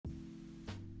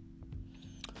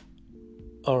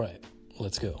All right,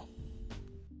 let's go.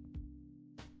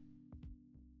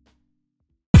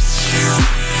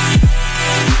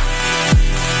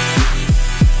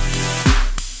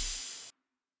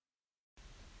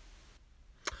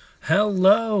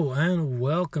 Hello, and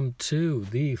welcome to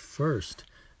the first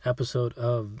episode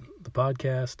of the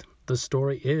podcast, The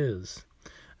Story Is.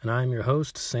 And I'm your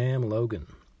host, Sam Logan.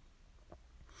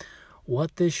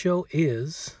 What this show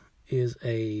is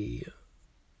a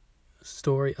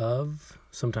story of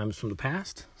sometimes from the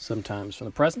past, sometimes from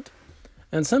the present,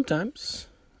 and sometimes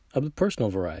of the personal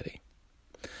variety.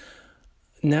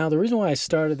 Now, the reason why I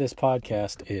started this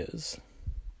podcast is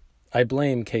I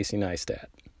blame Casey Neistat.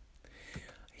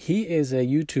 He is a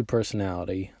YouTube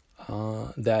personality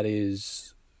that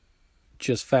is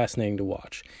just fascinating to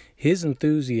watch. His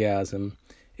enthusiasm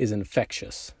is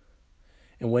infectious.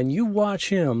 And when you watch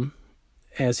him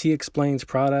as he explains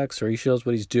products or he shows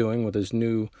what he's doing with his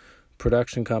new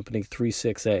production company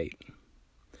 368,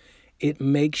 it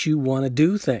makes you want to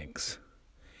do things.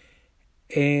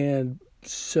 And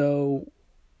so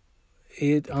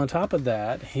on top of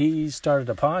that, he started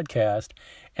a podcast,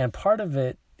 and part of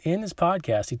it in his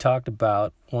podcast, he talked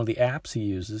about one of the apps he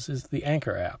uses is the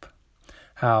Anchor app,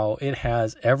 how it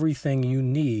has everything you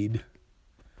need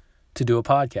to do a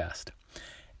podcast.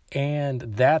 And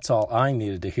that's all I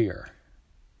needed to hear.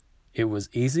 It was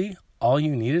easy. All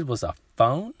you needed was a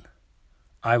phone.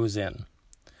 I was in.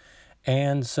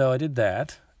 And so I did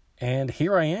that, and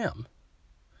here I am.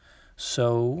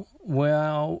 So,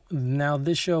 well, now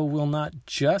this show will not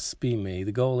just be me.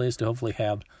 The goal is to hopefully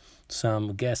have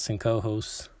some guests and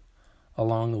co-hosts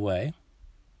along the way.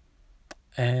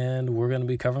 And we're going to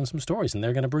be covering some stories, and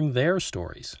they're going to bring their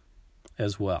stories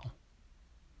as well.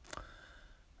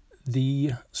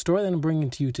 The story that I'm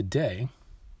bringing to you today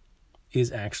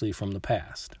is actually from the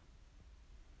past.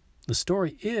 The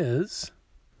story is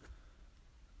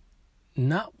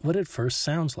not what it first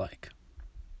sounds like.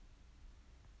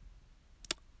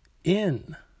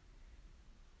 In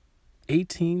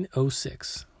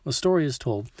 1806, the story is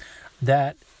told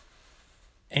that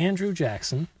Andrew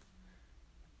Jackson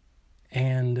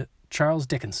and Charles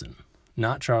Dickinson,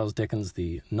 not Charles Dickens,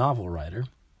 the novel writer,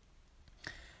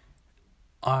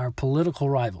 are political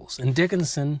rivals. And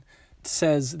Dickinson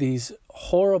says these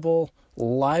horrible,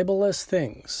 libelous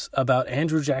things about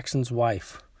Andrew Jackson's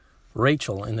wife,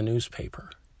 Rachel, in the newspaper.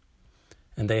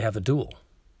 And they have a duel.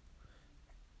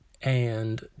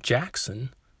 And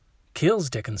Jackson kills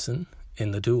Dickinson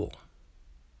in the duel.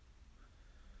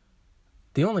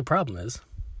 The only problem is,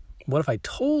 what if I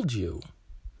told you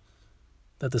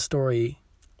that the story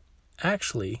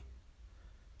actually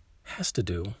has to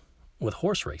do with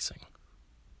horse racing?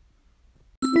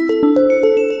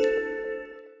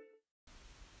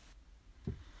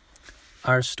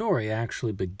 Our story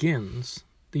actually begins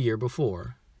the year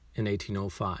before, in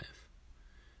 1805.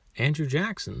 Andrew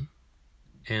Jackson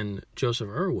and Joseph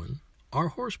Irwin are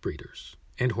horse breeders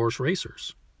and horse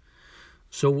racers.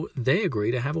 So they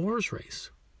agree to have a horse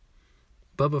race.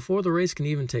 But before the race can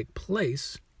even take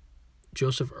place,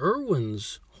 Joseph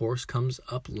Irwin's horse comes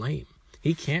up lame.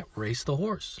 He can't race the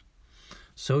horse.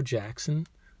 So Jackson,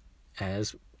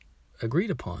 as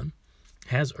agreed upon,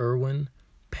 has Irwin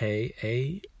pay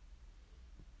a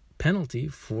penalty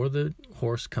for the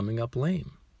horse coming up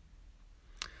lame.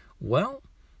 Well,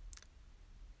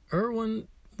 Irwin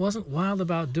wasn't wild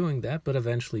about doing that, but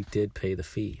eventually did pay the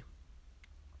fee.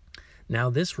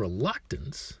 Now, this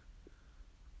reluctance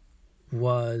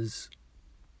was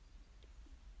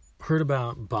heard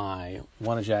about by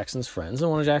one of Jackson's friends,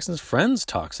 and one of Jackson's friends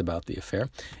talks about the affair,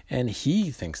 and he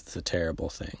thinks it's a terrible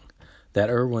thing that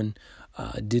Irwin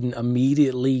didn't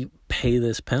immediately pay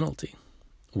this penalty.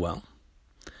 Well,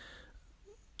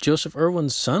 Joseph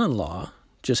Irwin's son-in-law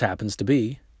just happens to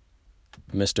be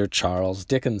Mr. Charles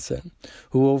Dickinson,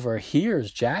 who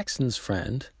overhears Jackson's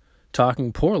friend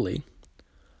talking poorly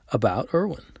about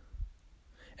Irwin.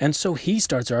 And so he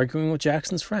starts arguing with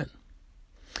Jackson's friend.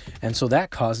 And so that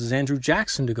causes Andrew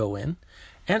Jackson to go in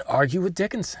and argue with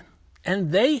Dickinson.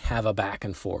 And they have a back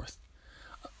and forth.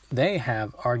 They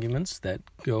have arguments that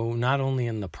go not only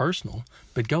in the personal,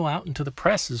 but go out into the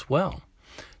press as well.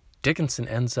 Dickinson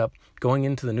ends up going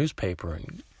into the newspaper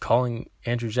and calling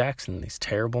Andrew Jackson these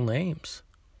terrible names.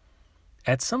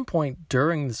 At some point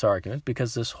during this argument,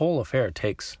 because this whole affair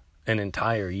takes an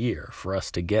entire year for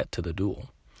us to get to the duel,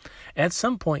 at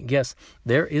some point, yes,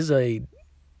 there is a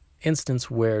instance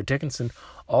where Dickinson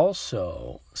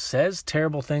also says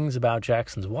terrible things about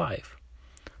Jackson's wife,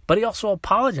 but he also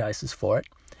apologizes for it,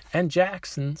 and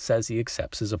Jackson says he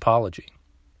accepts his apology.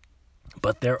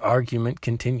 But their argument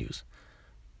continues.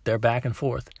 They're back and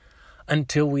forth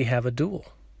until we have a duel.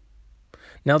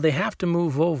 Now, they have to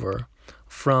move over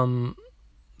from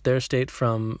their state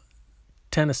from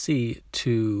Tennessee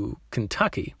to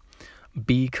Kentucky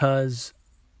because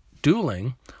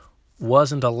dueling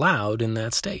wasn't allowed in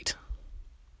that state.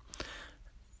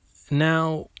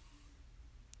 Now,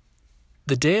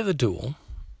 the day of the duel,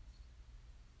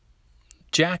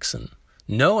 Jackson,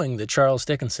 knowing that Charles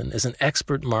Dickinson is an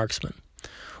expert marksman,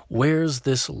 wears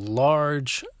this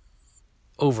large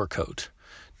overcoat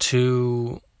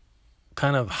to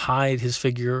kind of hide his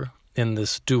figure in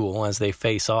this duel as they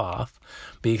face off,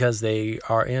 because they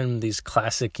are in these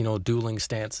classic, dueling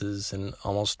stances and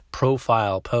almost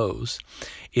profile pose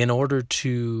in order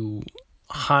to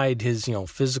hide his,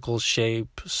 physical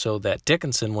shape so that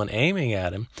Dickinson, when aiming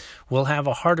at him, will have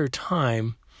a harder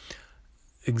time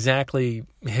exactly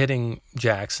hitting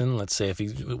Jackson. Let's say if he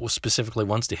specifically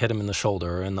wants to hit him in the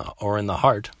shoulder or in the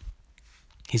heart,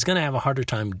 he's going to have a harder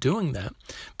time doing that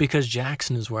because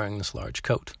Jackson is wearing this large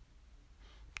coat.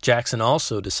 Jackson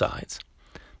also decides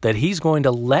that he's going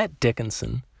to let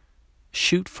Dickinson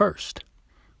shoot first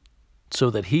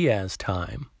so that he has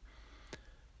time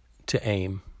to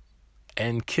aim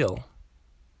and kill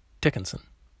Dickinson.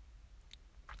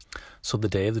 So the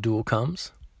day of the duel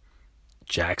comes.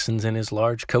 Jackson's in his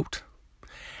large coat,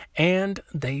 and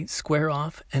they square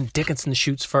off, and Dickinson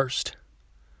shoots first.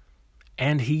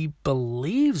 And he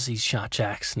believes he shot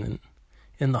Jackson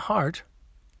in the heart,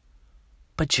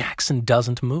 but Jackson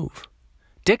doesn't move.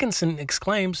 Dickinson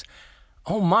exclaims,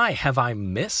 "Oh my, have I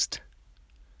missed?"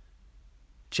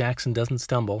 Jackson doesn't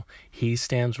stumble. He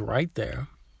stands right there.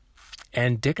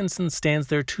 And Dickinson stands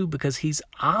there too because he's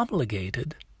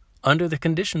obligated under the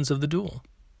conditions of the duel.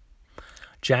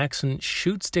 Jackson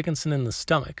shoots Dickinson in the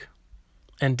stomach,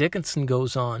 and Dickinson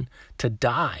goes on to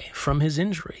die from his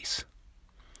injuries.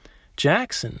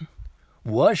 Jackson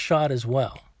was shot as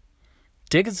well.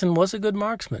 Dickinson was a good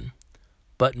marksman,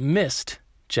 but missed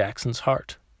Jackson's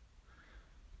heart.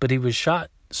 But he was shot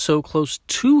so close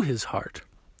to his heart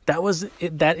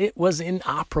that it was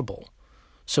inoperable.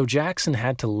 So Jackson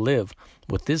had to live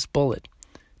with this bullet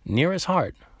near his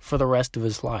heart for the rest of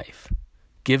his life,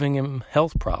 giving him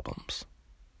health problems.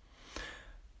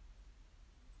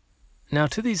 Now,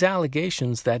 to these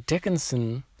allegations that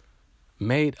Dickinson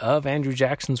made of Andrew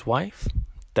Jackson's wife,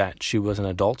 that she was an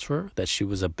adulterer, that she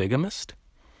was a bigamist,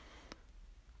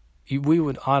 we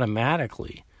would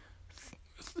automatically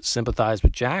sympathize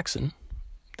with Jackson,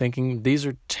 thinking these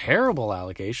are terrible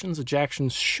allegations that Jackson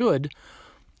should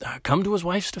come to his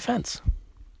wife's defense.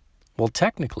 Well,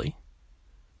 technically,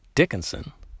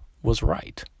 Dickinson was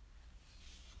right.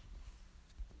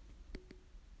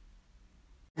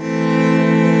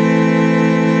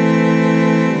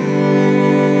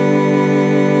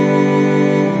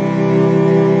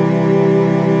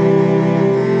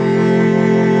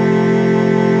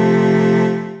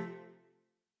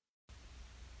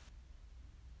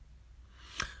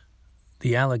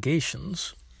 The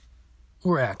allegations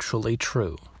were actually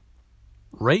true.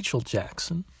 Rachel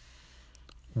Jackson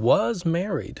was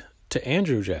married to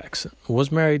Andrew Jackson,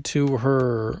 was married to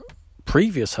her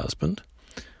previous husband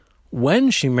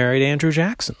when she married Andrew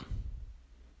Jackson.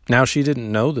 Now, she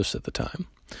didn't know this at the time.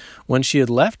 When she had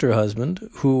left her husband,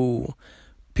 who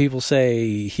people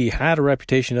say he had a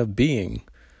reputation of being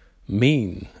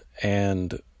mean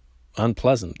and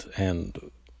unpleasant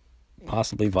and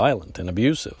possibly violent and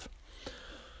abusive,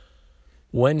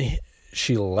 when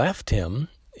she left him,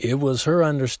 it was her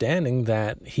understanding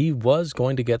that he was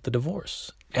going to get the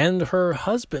divorce. And her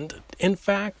husband, in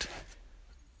fact,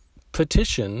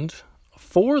 petitioned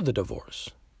for the divorce,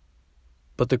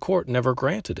 but the court never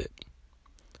granted it.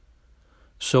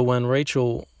 So when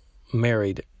Rachel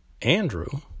married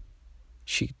Andrew,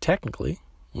 she technically,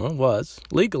 was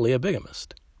legally a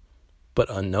bigamist, but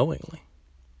unknowingly.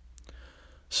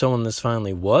 So when this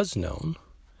finally was known,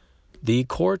 the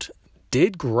court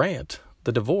did grant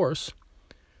the divorce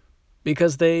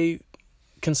because they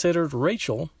considered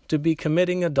Rachel to be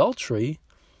committing adultery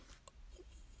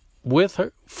with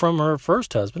her from her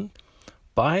first husband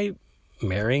by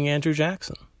marrying Andrew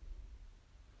Jackson.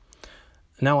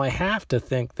 Now, I have to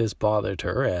think this bothered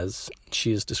her, as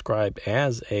she is described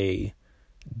as a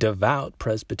devout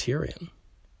Presbyterian.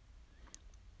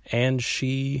 And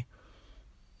she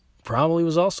probably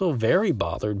was also very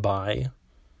bothered by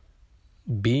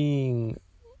being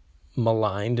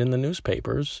maligned in the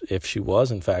newspapers, if she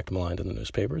was in fact maligned in the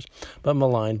newspapers, but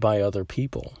maligned by other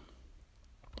people.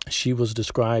 She was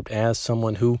described as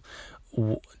someone who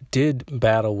did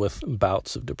battle with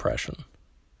bouts of depression.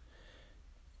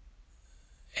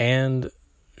 And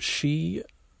she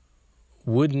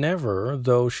would never,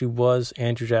 though she was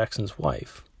Andrew Jackson's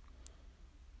wife,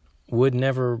 would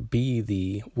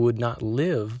not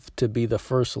live to be the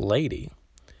first lady,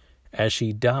 as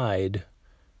she died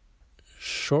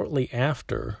shortly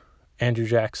after Andrew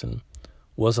Jackson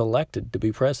was elected to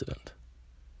be president.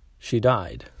 She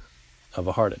died of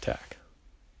a heart attack.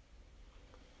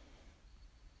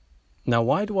 Now,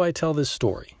 why do I tell this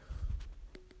story?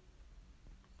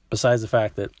 Besides the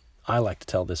fact that I like to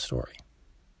tell this story.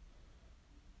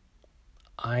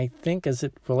 I think as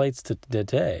it relates to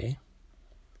today,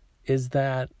 is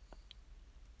that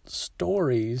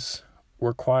stories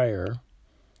require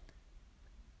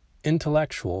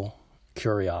intellectual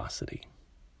curiosity.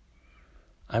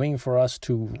 I mean, for us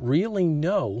to really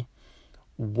know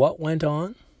what went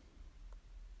on,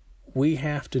 we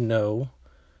have to know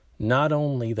not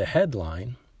only the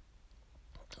headline,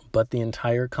 but the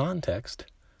entire context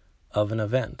of an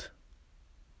event.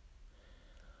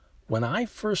 When I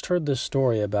first heard this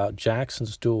story about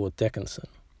Jackson's duel with Dickinson,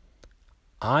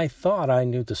 I thought I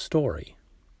knew the story,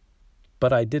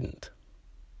 but I didn't.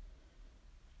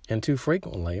 And too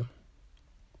frequently,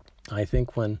 I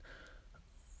think when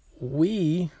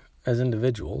we as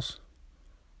individuals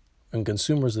and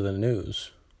consumers of the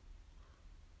news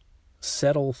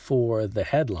settle for the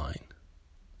headline,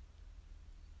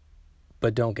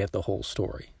 but don't get the whole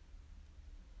story.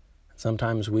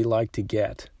 Sometimes we like to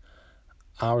get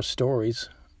our stories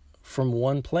from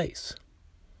one place.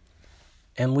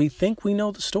 And we think we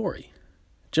know the story,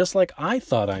 just like I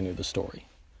thought I knew the story,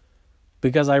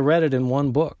 because I read it in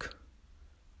one book.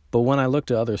 But when I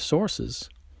looked at other sources,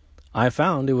 I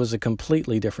found it was a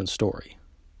completely different story.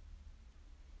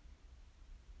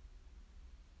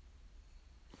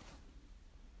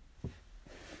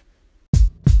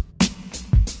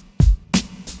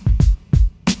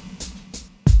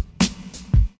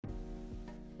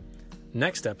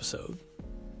 Next episode,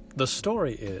 the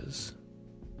story is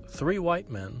 3 white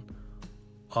men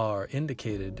are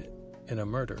indicated in a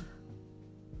murder.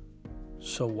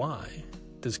 So why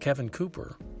does Kevin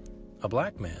Cooper, a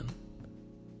black man,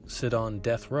 sit on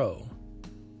death row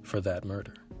for that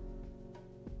murder?